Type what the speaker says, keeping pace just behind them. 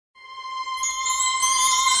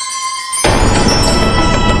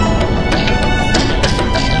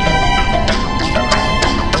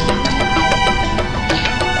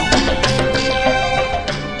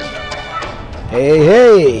Hey,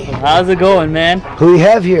 hey. How's it going, man? Who we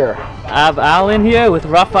have here? I have Alem here with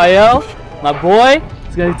Raphael, my boy.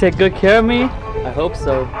 He's gonna take good care of me. I hope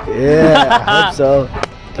so. Yeah, I hope so.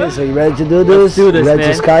 Okay, so you ready to do this? Let's do this, ready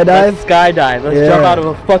man. to skydive? Let's skydive. Let's jump out of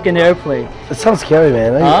a fucking airplane. That sounds scary,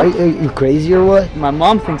 man. Are you crazy or what? My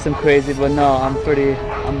mom thinks I'm crazy, but no, I'm good.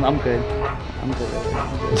 I'm good.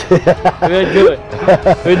 We're gonna do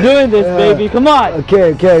it. We're doing this, baby. Come on.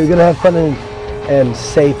 Okay, we're gonna have fun and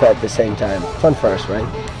safe at the same time. Fun first, right?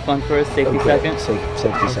 Fun first, safety second.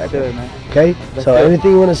 Safety second. Do it, man. Okay. So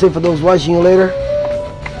anything you want to say for those watching you later?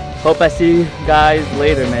 Hope I see you guys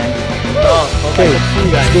later, man. Oh, okay. See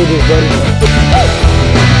you guys. Let's do this, buddy.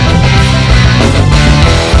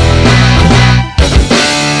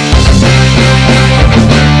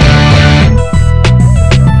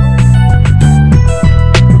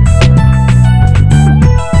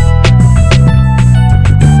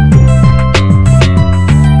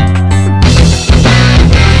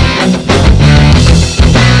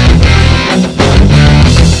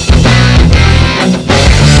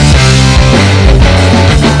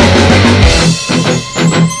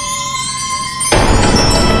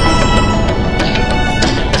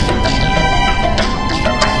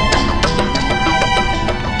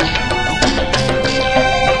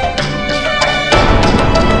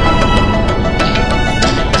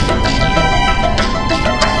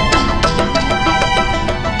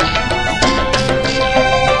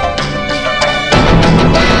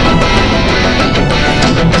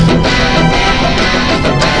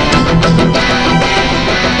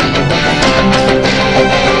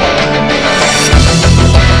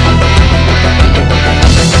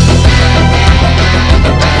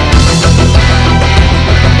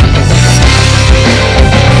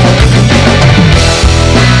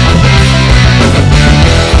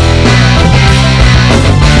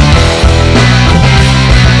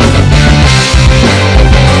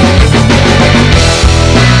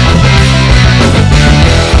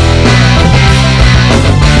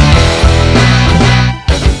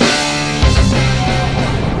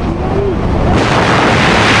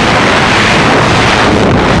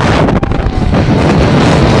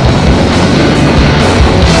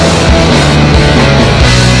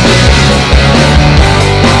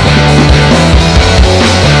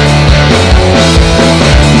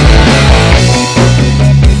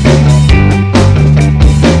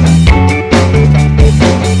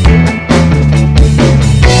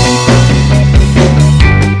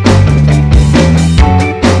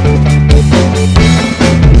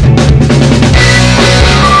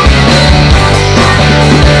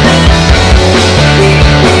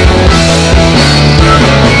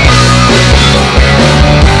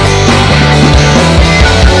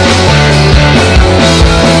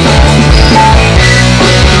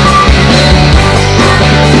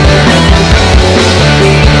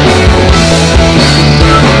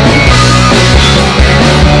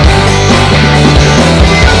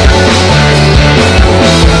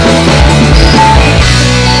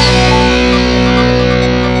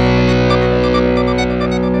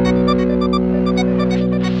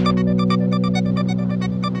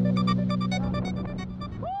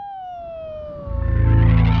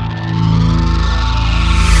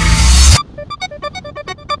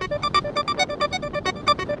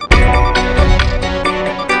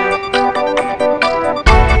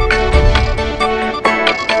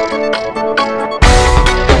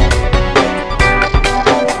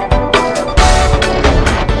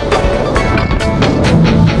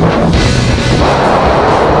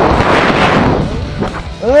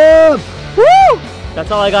 That's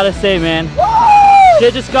all I gotta say, man.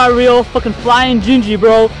 Shit just got real. Fucking flying Gingy,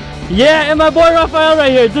 bro. Yeah, and my boy Raphael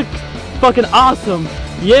right here. It's fucking awesome.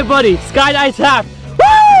 Yeah, buddy. Skydive Taft.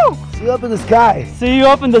 Woo! See you up in the sky. See you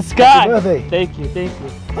up in the sky. Happy birthday. Thank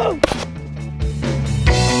you.